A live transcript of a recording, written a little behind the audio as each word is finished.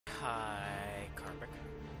Hi, Carpic.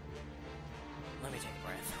 Let me take a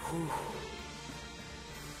breath. Whew.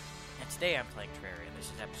 And today I'm playing Terraria.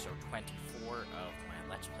 This is episode 24 of my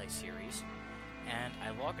Let's Play series. And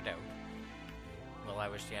I logged out while I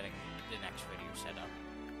was getting the next video set up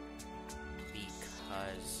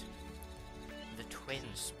because the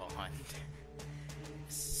twins spawned.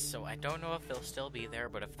 So I don't know if they'll still be there,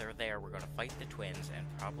 but if they're there, we're going to fight the twins and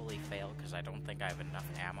probably fail because I don't think I have enough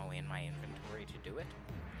ammo in my inventory to do it.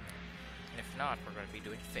 And if not, we're going to be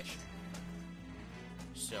doing fishing.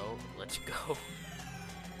 So, let's go.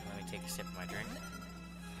 Let me take a sip of my drink.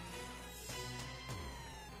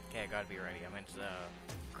 Okay, I gotta be ready. I'm into the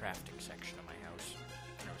crafting section of my house.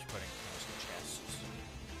 And I was putting things in chests.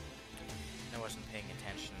 And I wasn't paying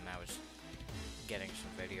attention, and I was getting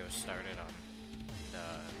some videos started on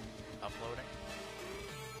the uploading.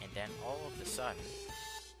 And then all of a sudden,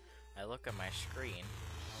 I look at my screen,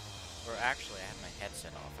 or actually I had my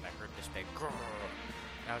headset off, and I heard this big grrr,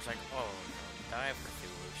 and I was like, oh no, I have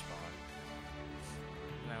Cthulhu spawn.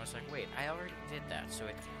 And I was like, wait, I already did that, so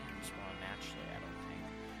it can't spawn naturally, I don't think.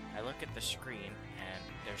 I look at the screen, and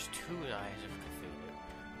there's two eyes of Cthulhu.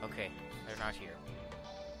 Okay, they're not here.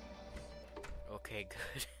 Okay,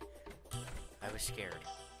 good. I was scared.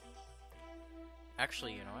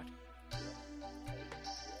 Actually, you know what?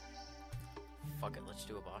 Fuck it, let's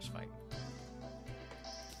do a boss fight.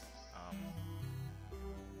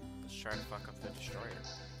 Let's try to fuck up the destroyer.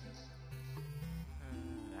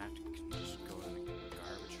 That can just go in the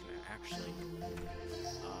garbage for now. Actually,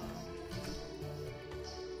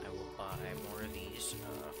 I will buy more of these.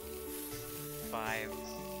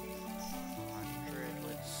 500,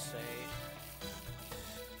 let's say.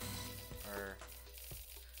 Or,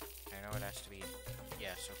 I know it has to be,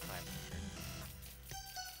 yeah, so 500.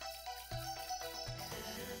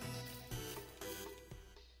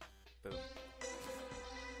 Boom.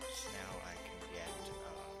 So now I can get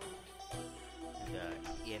the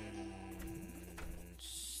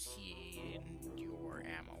Incendior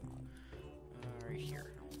ammo. Right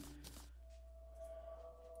here.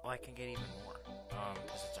 Oh, I can get even more.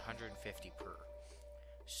 Because it's 150 per.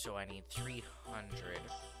 So I need 300.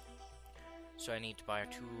 So I need to buy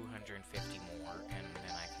 250 more, and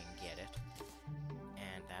then I can get it.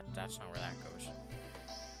 And that's not where that goes. I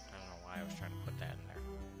don't know why I was trying to put that in there.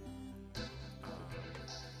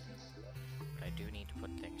 But I do need to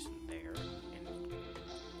put things in there,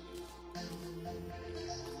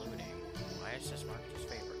 including... Why is this marked as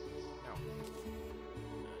favorite? No.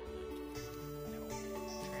 No.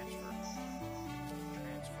 Transfer.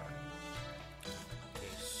 Transfer.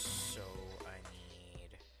 Okay, so I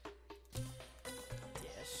need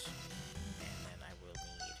this, and then I will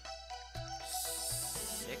need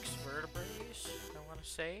 6 vertebrae, I want to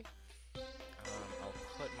say. I'll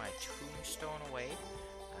put my tombstone away.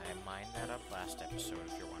 I mined that up last episode,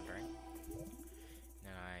 if you're wondering.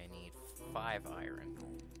 Then I need 5 iron.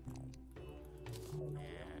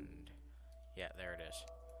 And, yeah, there it is.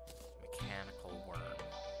 Mechanical worm.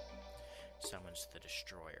 Summons the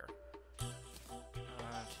destroyer.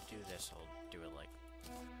 To do this, I'll do it like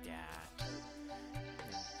that.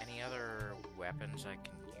 And any other weapons I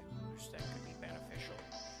can use that could be beneficial?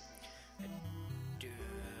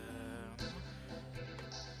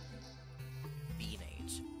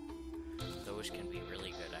 B-nades. Those can be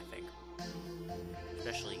really good, I think.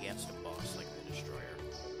 Especially against a boss like the destroyer.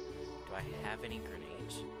 Do I have any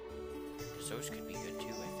grenades? Because those could be good too,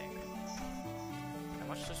 I think. How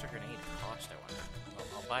much does a grenade cost, I wonder? Well,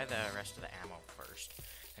 I'll buy the rest of the ammo first.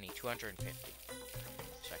 I need 250.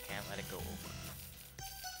 So I can't let it go over.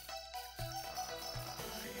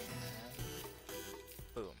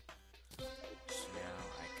 Boom. So now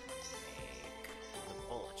I can make the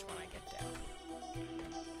bullets when I get down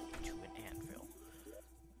to an anvil.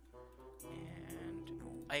 And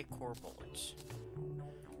ichor bullets.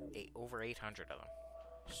 Over 800 of them.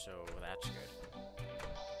 So that's good.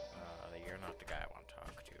 You're not the guy I want to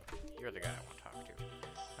talk to. You're the guy I want to talk to.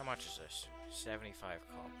 How much is this? 75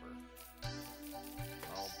 copper.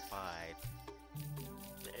 I'll buy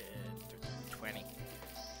 20.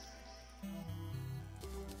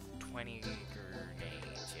 20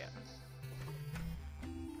 grenades, yeah.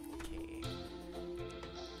 Okay.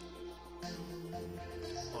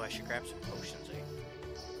 Oh, I should grab some potions, eh?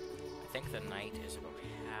 I think the night is about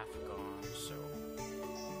half gone, so...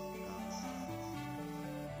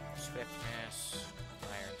 Swiftness,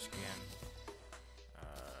 iron skin,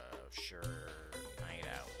 sure, night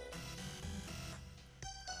owl,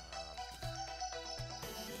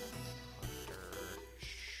 hunter,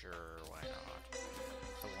 sure, why not,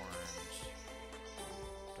 thorns,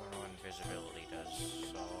 don't know what invisibility does,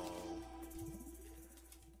 so,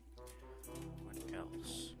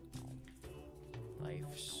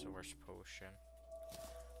 potion.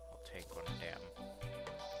 I'll take one of them.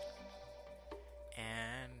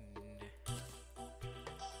 And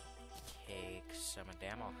take some of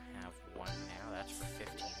them. I'll have one now. That's for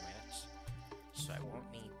 15 minutes. So I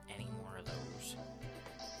won't need any more of those.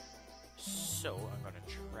 So I'm going to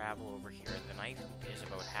travel over here. The night is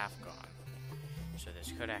about half gone. So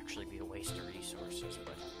this could actually be a waste of resources,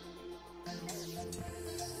 but...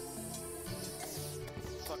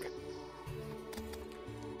 fuck it.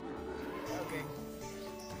 Okay.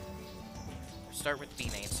 Start with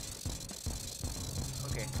B-nades.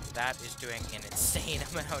 Okay, that is doing an insane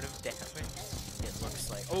amount of damage. It looks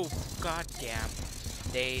like... oh, god damn.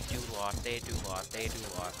 They do lot, they do lot, they do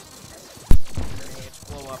lot. Grenades,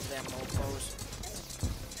 blow up them mofos.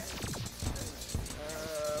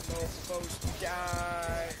 Mofos,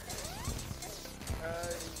 die!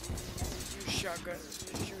 Use shotgun,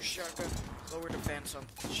 use shotgun. Lower defense on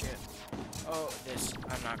shit. Oh, this,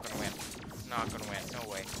 I'm not gonna win. Not gonna win, no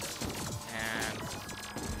way. And...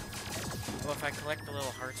 well, if I collect the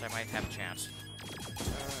little hearts, I might have a chance.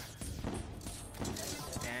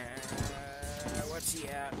 What's he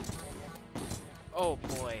at? Oh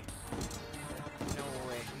boy. No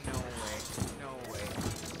way, no way, no way.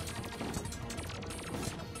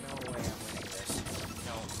 No way I'm winning this.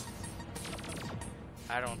 No.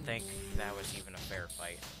 I don't think that was even a fair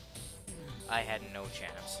fight. I had no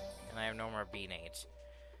chance. And I have no more B-nades.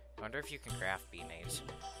 I wonder if you can craft B-nades.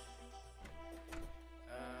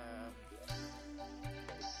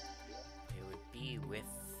 It would be with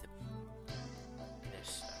this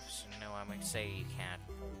stuff. So no, I'm gonna say you can't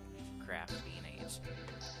craft B-nades.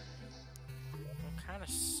 It kinda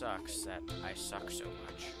sucks that I suck so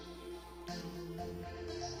much.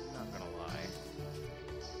 Not gonna lie.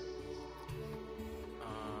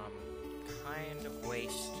 Kind of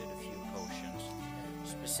wasted a few potions.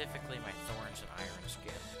 Specifically my thorns and iron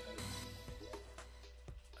skin.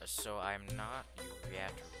 So I'm not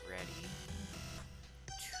yet ready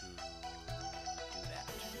to do that.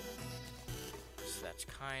 So that's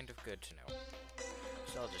kind of good to know.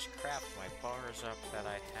 So I'll just craft my bars up that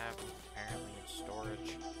I have apparently in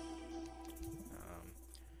storage.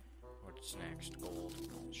 What's next? Gold.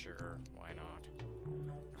 Sure, why not?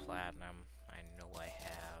 Platinum, I know I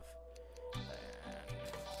have. And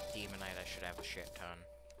Demonite, I should have a shit ton.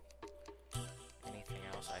 Anything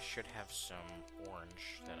else? I should have some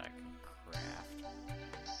orange that I can craft.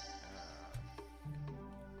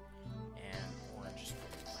 And orange is the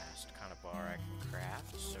last kind of bar I can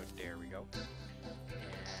craft, so there we go.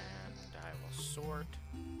 And I will sort.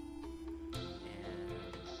 And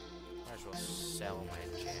might as well sell my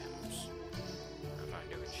gems. I'm not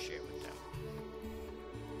doing shit with them.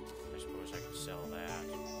 I suppose I can sell that.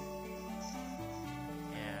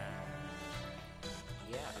 And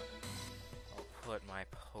yeah. Put my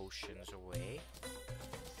potions away,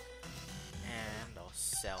 and I'll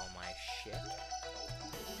sell my shit.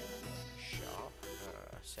 Shop,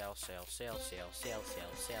 sell,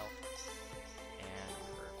 and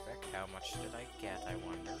perfect. How much did I get, I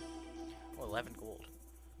wonder? Oh, 11 gold.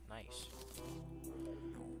 Nice.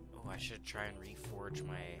 Oh, I should try and reforge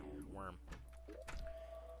my worm.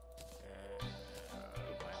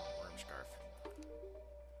 My worm scarf.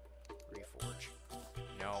 Reforge.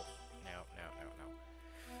 No.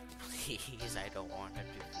 Please, I don't want him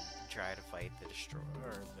to try to fight the destroyer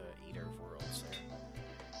or the eater of worlds there.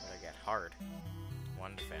 But I get hard.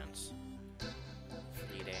 One defense.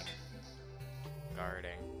 Fleeting.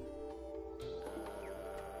 Guarding.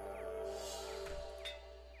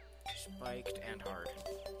 Spiked and hard.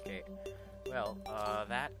 Okay. Well,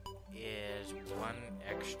 that is one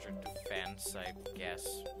extra defense, I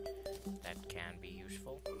guess, that can be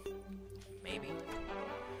useful. Maybe.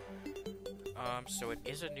 So it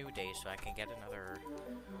is a new day, so I can get another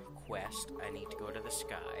quest. I need to go to the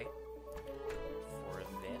sky for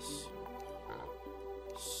this.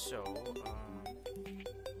 So, I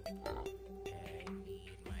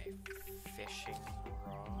need my fishing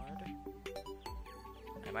rod.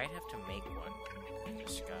 I might have to make one in the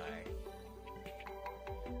sky.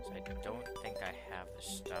 So I don't think I have the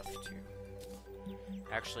stuff to.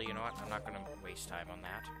 Actually, you know what? I'm not going to waste time on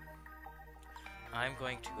that. I'm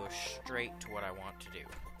going to go straight to what I want to do.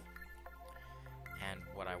 And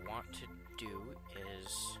what I want to do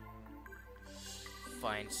is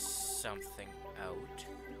find something out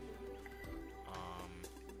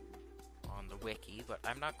on the wiki, but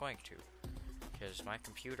I'm not going to, because my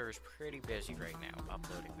computer is pretty busy right now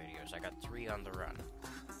uploading videos. I got 3 on the run.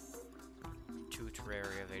 2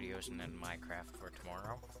 Terraria videos and then Minecraft for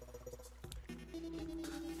tomorrow.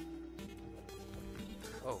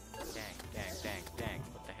 Oh, dang.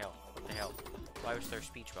 What the hell? Why was there a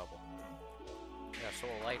speech bubble? Yeah, soul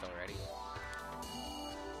light already.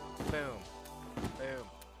 Boom. Boom.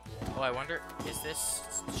 Oh, I wonder, is this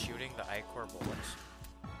shooting the ichor bullets?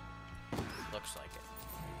 Looks like it.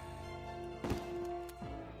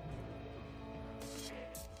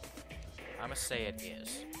 I'ma say it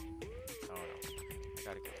is. Oh no. I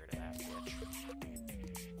gotta get rid of that glitch.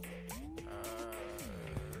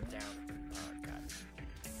 Down. Oh god.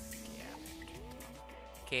 Yeah.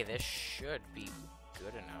 Okay, this should be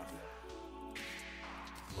good enough.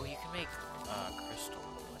 Well, you can make crystal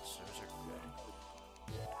bullets. Those are good.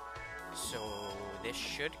 So this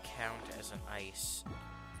should count as an ice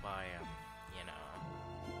biome, you know,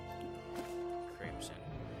 crimson.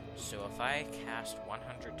 So if I cast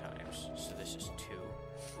 100 times, so this is 2,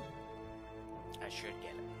 I should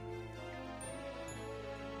get it.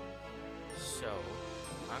 So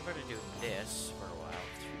I'm going to do this for a while,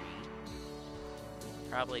 3,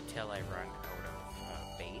 probably till I run out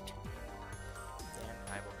of bait. Then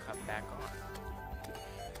I will cut back on.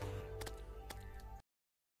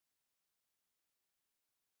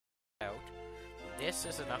 This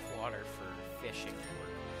is enough water for fishing to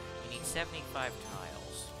work. You need 75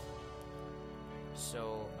 tiles.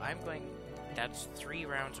 So I'm going, that's 3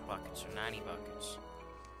 rounds of buckets, so 90 buckets.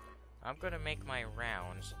 I'm going to make my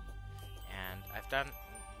rounds, and I've done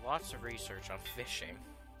lots of research on fishing.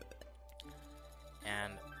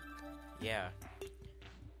 And yeah,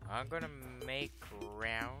 I'm going to make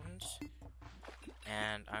rounds,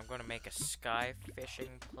 and I'm going to make a sky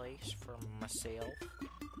fishing place for myself.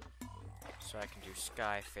 So I can do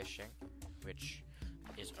sky fishing, which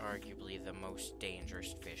is arguably the most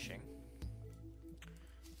dangerous fishing.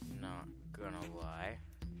 Not gonna lie.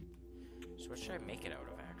 So what should I make it out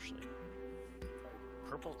of, actually?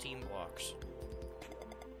 Purple team blocks,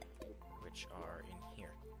 which are in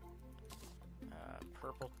here.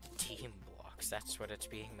 Purple team blocks, that's what it's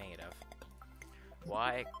being made of.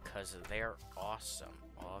 Why? Because they're awesome,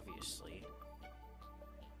 obviously.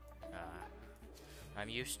 I'm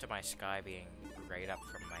used to my sky being right up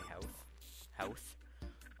from my house.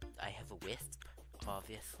 I have a wisp,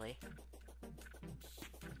 obviously.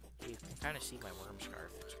 You can kind of see my worm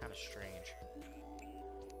scarf. It's kind of strange.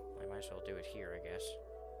 I might as well do it here, I guess.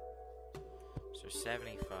 So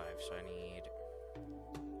 75, so I need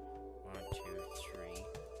 1, 2, 3.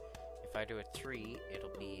 If I do a 3,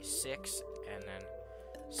 it'll be 6, and then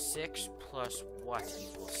 6 plus what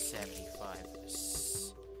equals 75?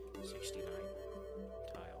 69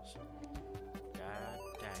 tiles. God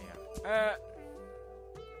damn. There.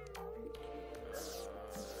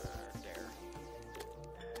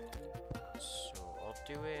 So I'll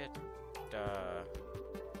do it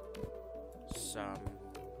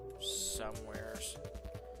somewheres.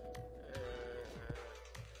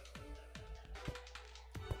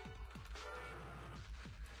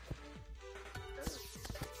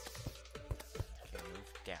 Okay,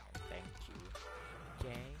 move down. Thank you.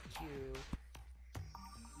 Thank you.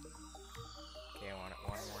 Okay, I want it 1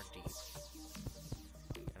 more deep.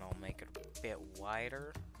 And I'll make it a bit wider.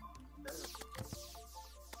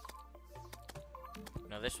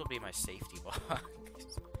 No, this will be my safety box.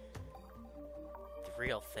 The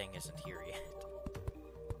real thing isn't here yet.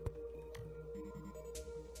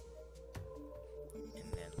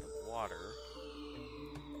 And then the water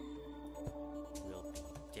will be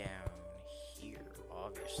down here,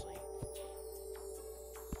 obviously.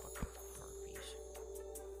 Look at the harpies.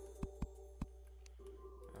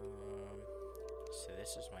 So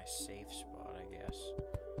this is my safe spot, I guess.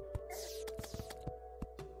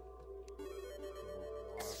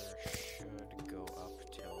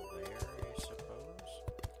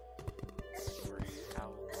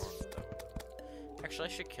 Actually, I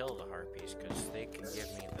should kill the harpies, because they can give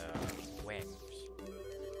me the wings.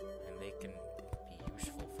 And they can be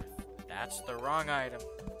useful for... That's the wrong item!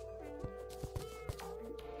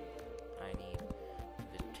 I need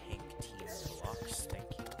the tank team blocks, thank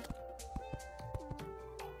you.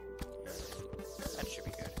 And that should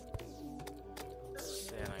be good.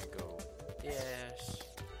 Then I go this.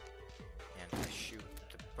 And I shoot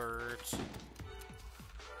the birds.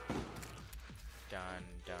 Done,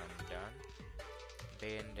 done, done.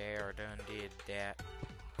 Been there, done did that.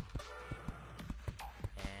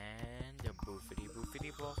 And a boofity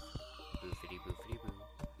boofity boof. Boofity boofity boo.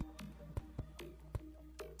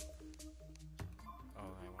 Oh,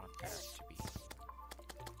 I want that to be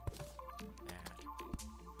that.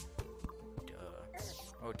 Duh.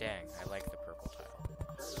 Oh dang, I like the purple tile.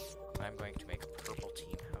 I'm going to make a purple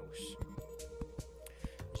team house.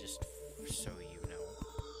 Just so you know,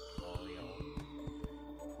 all y'all,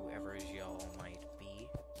 whoever y'all might be.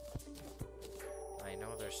 I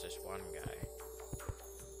know there's this one guy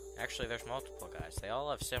Actually, there's multiple guys. They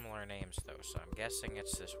all have similar names, though, so I'm guessing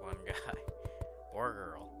it's this one guy. Or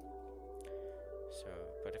girl. So,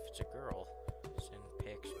 but if it's a girl, send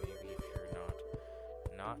pics maybe if you're not.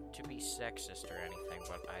 Not to be sexist or anything,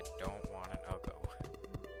 but I don't want an Uggo.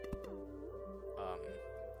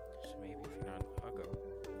 So maybe if you're not an Uggo,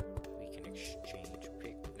 we can exchange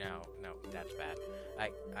pic. No, that's bad.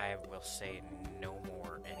 I will say no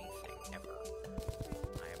more anything ever.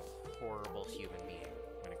 I am a horrible human being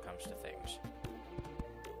when it comes to things.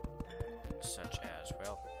 Such as,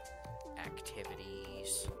 well,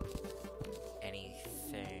 activities,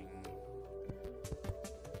 anything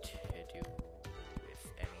to do with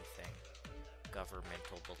anything,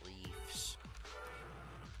 governmental beliefs.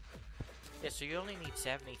 Yeah, so you only need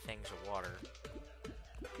 70 things of water,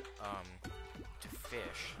 to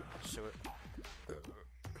fish, so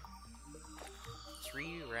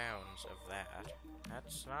 3 rounds of that,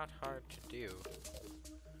 that's not hard to do.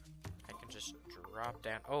 I can just drop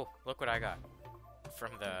down. Oh, look what I got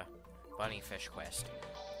from the bunny fish quest.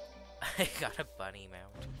 I got a bunny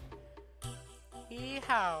mount.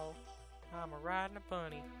 Hee-haw! I'm riding a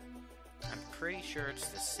bunny. I'm pretty sure it's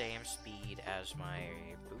the same speed as my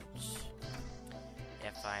boots,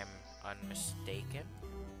 if I'm unmistaken.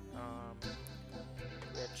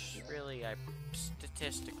 Which really,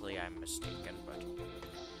 statistically I'm mistaken, but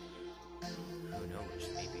who knows?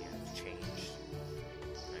 Maybe I've changed.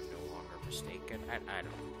 I'm no longer mistaken. I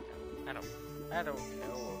don't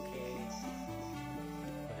know. Okay.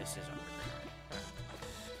 But this is underground.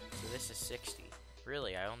 So this is 60.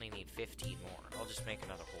 Really, I only need 15 more. I'll just make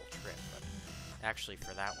another whole trip, but actually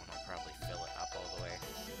for that one I'll probably fill it up all the way.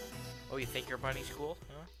 Oh, you think your bunny's cool?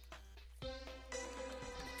 Huh?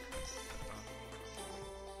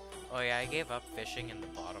 Oh yeah, I gave up fishing in the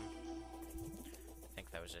bottom. I think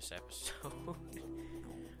that was this episode.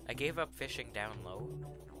 I gave up fishing down low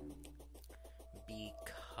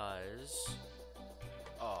because...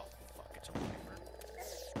 Oh, fuck, it's a wyvern.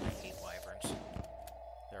 I hate wyverns.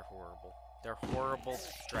 They're horrible. They're horrible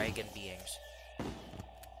dragon beings.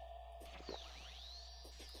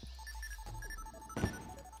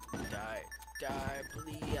 Die,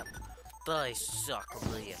 please. Die, suck,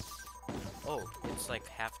 please. Oh, it's like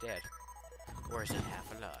half dead. Or is it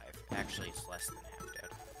half alive? Actually, it's less than half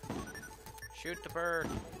dead. Shoot the bird!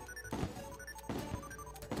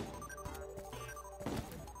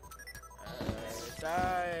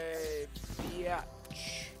 Die,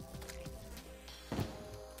 biatch!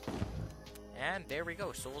 And there we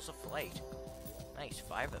go, Souls of Flight. Nice,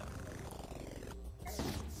 5 of them.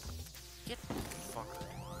 Get the fucker.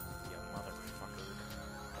 You motherfucker.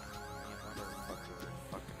 You motherfucker.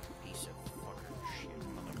 Fucking piece of fucker shit,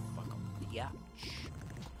 motherfucker. Biatch.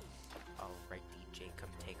 Alright, DJ,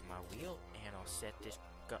 come take my wheel, and I'll set this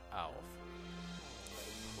off.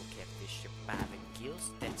 We'll catfish your 5 gills,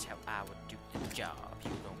 that's how I would do the job.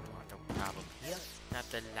 You don't want no problem here, not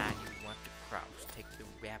the line you want to cross. Take the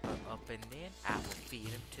wrapper up and then I will feed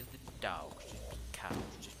him to the dogs.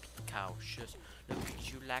 Just be cautious. Look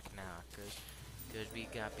at you like knockers, cause we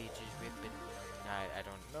got bitches ripping. I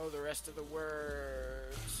don't know the rest of the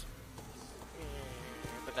words.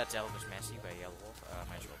 But that's Elvis Messy by Yellow Wolf.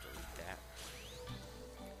 Might as well delete that.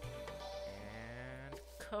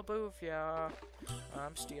 And kaboofia!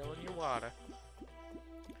 I'm stealing your water.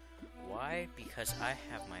 Why? Because I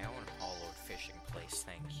have my own hollowed fishing place.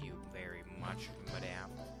 Thank you very much,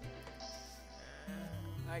 madame.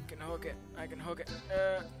 I can hook it.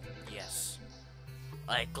 Yes.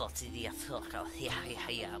 I got the hook.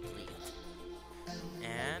 Yeah, please.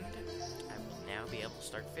 And I will now be able to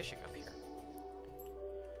start fishing up here.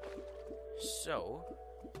 So,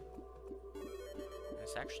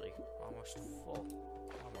 it's actually almost full.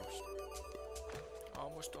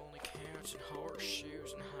 Almost only counts in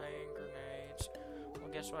horseshoes and hand grenades. Well,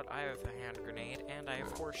 guess what? I have a hand grenade and I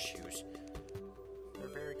have horseshoes. They're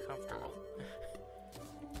very comfortable.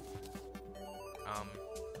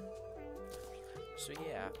 So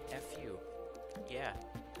yeah, F you. Yeah,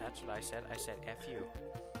 that's what I said. I said F you.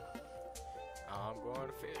 I'm going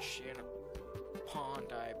to fish in a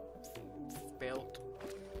pond I built.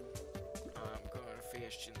 I'm going to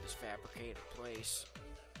fish in this fabricated place.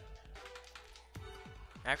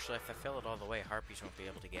 Actually, if I fill it all the way, harpies won't be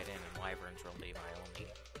able to get in, and wyverns will be my only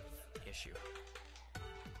issue.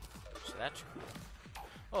 So that's cool.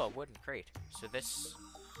 Oh, a wooden crate. So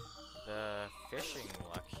the fishing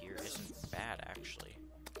luck here isn't bad, actually.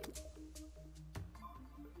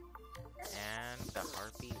 And the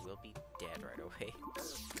harpy will be dead right away.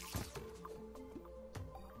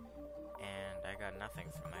 And I got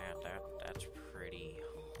nothing from that. That's pretty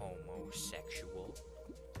homosexual.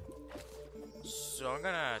 So So I'm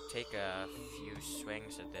gonna take a few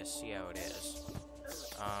swings at this, see how it is.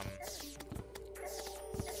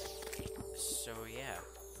 So yeah.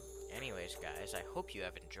 Anyways, guys, I hope you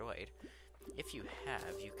have enjoyed. If you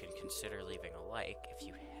have, you can consider leaving a like. If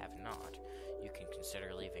you have not, you can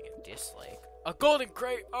consider leaving a dislike. A golden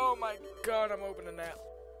crate! Oh my god, I'm opening that.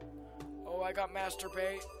 Oh, I got master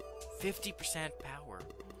bait. 50% power.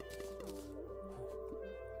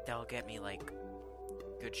 That'll get me, like,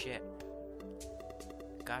 good shit.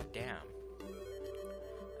 God damn.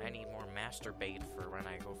 I need more master bait for when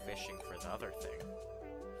I go fishing for the other thing.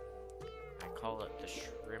 I call it the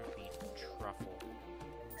shrimpy truffle.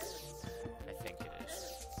 I think it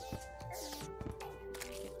is.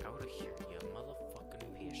 Get out of here, you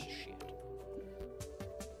motherfucking piece of shit.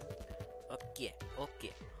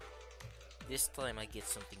 Okay. This time I get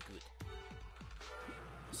something good.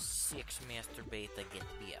 6 masturbate, I get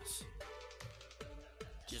BS.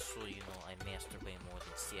 Just so you know, I masturbate more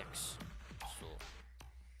than 6. So,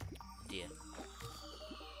 yeah.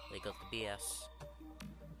 I got the BS.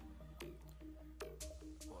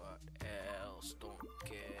 What else? Don't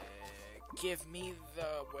give me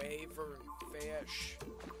the wavering fish.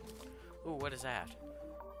 Ooh, what is that?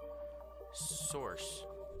 Source.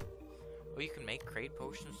 Oh, you can make crate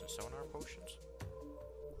potions and sonar potions?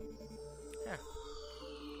 Huh.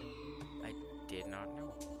 I did not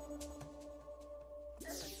know.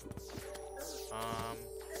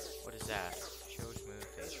 What is that? Shows move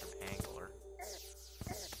phase from angler.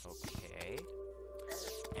 Okay.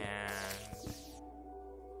 And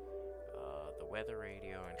the weather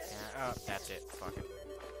radio and oh, that's it. Fuck it.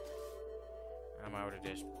 I'm out of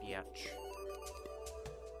this bitch.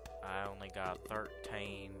 I only got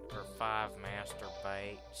 13 or 5 master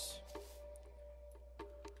baits.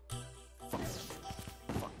 Fuck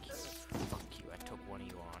you. I took one of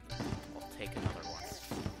you on. I'll take another one.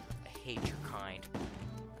 I hate your kind.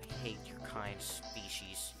 I hate your kind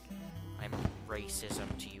species. I'm racism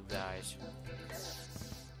to you guys.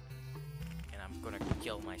 And I'm gonna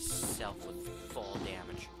kill myself with fall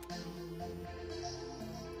damage.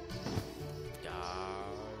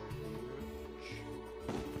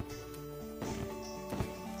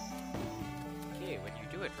 Okay, when you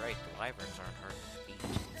do it right, the wyverns aren't hard to beat.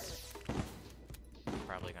 I'm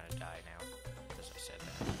probably gonna die now, because I said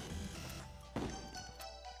that.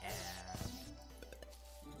 And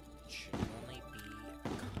it should only be a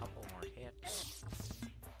couple more hits.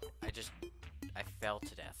 I fell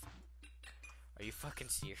to death. Are you fucking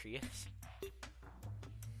serious?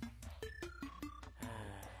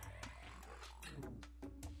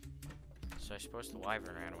 So I suppose the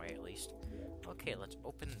wyvern ran away at least. Okay, let's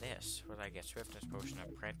open this. What did I get? Swiftness potion,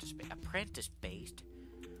 apprentice bait. Apprentice bait?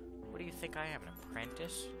 What do you think I am, an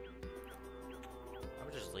apprentice? I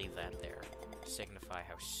would just leave that there. Signify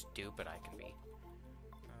how stupid I can be.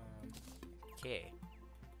 Okay.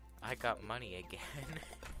 I got money again.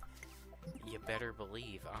 You better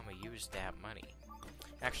believe I'ma use that money.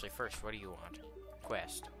 Actually, first, what do you want?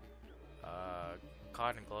 Quest.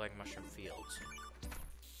 Caught in glowing mushroom fields.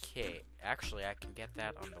 Okay, actually, I can get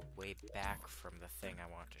that on the way back from the thing I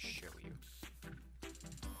want to show you.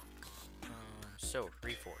 So,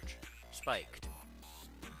 reforge. Spiked.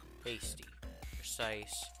 Hasty.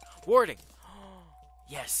 Precise. Warding!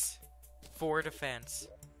 Yes! 4 defense.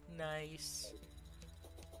 Nice.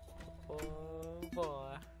 Oh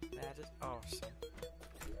boy. That is awesome.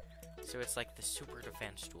 So it's like the super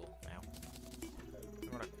defense tool now. I'm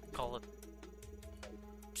gonna call it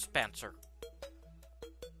Spencer.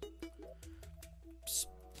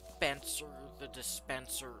 Spencer the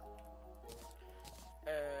dispenser.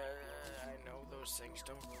 I know those things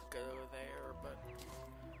don't go there, but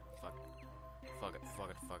fuck it,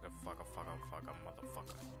 motherfucker.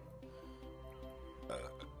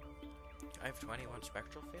 I have 21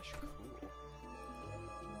 spectral fish? Cool.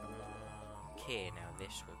 Okay, now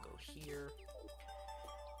this will go here.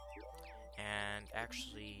 And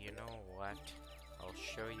actually, you know what? I'll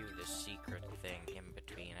show you the secret thing in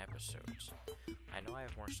between episodes. I know I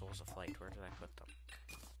have more Souls of Flight. Where did I put them?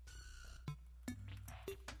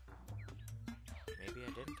 Maybe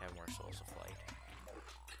I didn't have more Souls of Flight.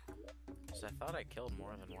 Because I thought I killed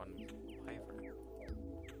more than one wyvern.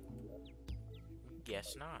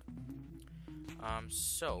 Guess not.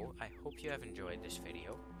 So, I hope you have enjoyed this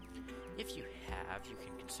video. If you have, you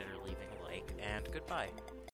can consider leaving a like, and goodbye.